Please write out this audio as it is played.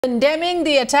Condemning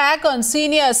the attack on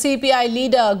senior CPI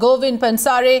leader Govind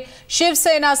Pansare, Shiv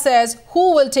Sena says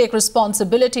who will take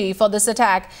responsibility for this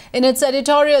attack. In its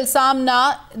editorial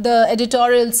Saamana, the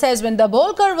editorial says when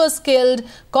Dabholkar was killed,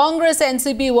 Congress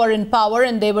NCP were in power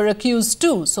and they were accused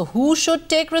too. So who should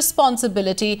take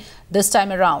responsibility this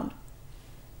time around?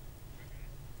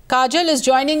 Kajal is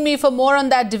joining me for more on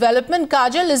that development.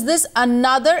 Kajal, is this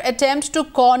another attempt to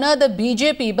corner the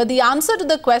BJP? But the answer to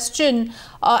the question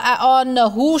on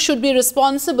who should be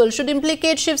responsible should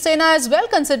implicate Shiv Sena as well,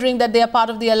 considering that they are part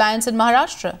of the alliance in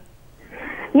Maharashtra.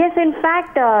 Yes, in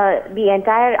fact, the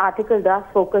entire article does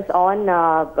focus on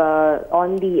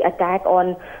the attack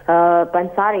on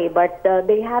Pansare, but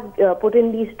they have put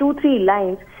in these 2-3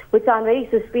 lines which are very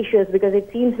suspicious, because it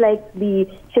seems like the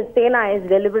Shiv Sena is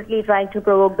deliberately trying to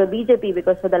provoke the BJP,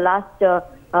 because for the last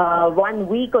 1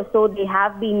 week or so they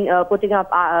have been putting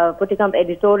up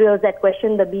editorials that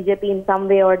question the BJP in some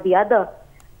way or the other.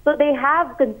 So they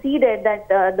have conceded that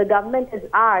the government is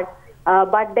ours,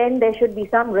 but then there should be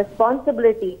some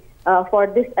responsibility for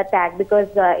this attack, because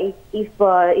if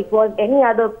it was any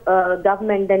other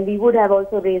government, then we would have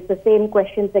also raised the same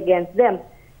questions against them.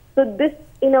 So this,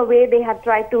 in a way, they have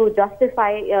tried to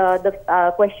justify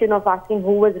the question of asking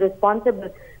who was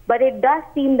responsible. But it does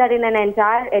seem that in an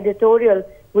entire editorial,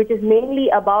 which is mainly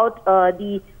about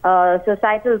the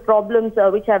societal problems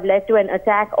which have led to an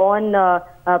attack on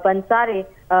Pansare,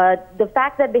 the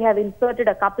fact that they have inserted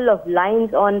a couple of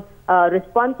lines on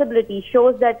responsibility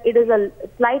shows that it is a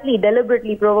slightly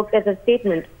deliberately provocative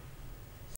statement.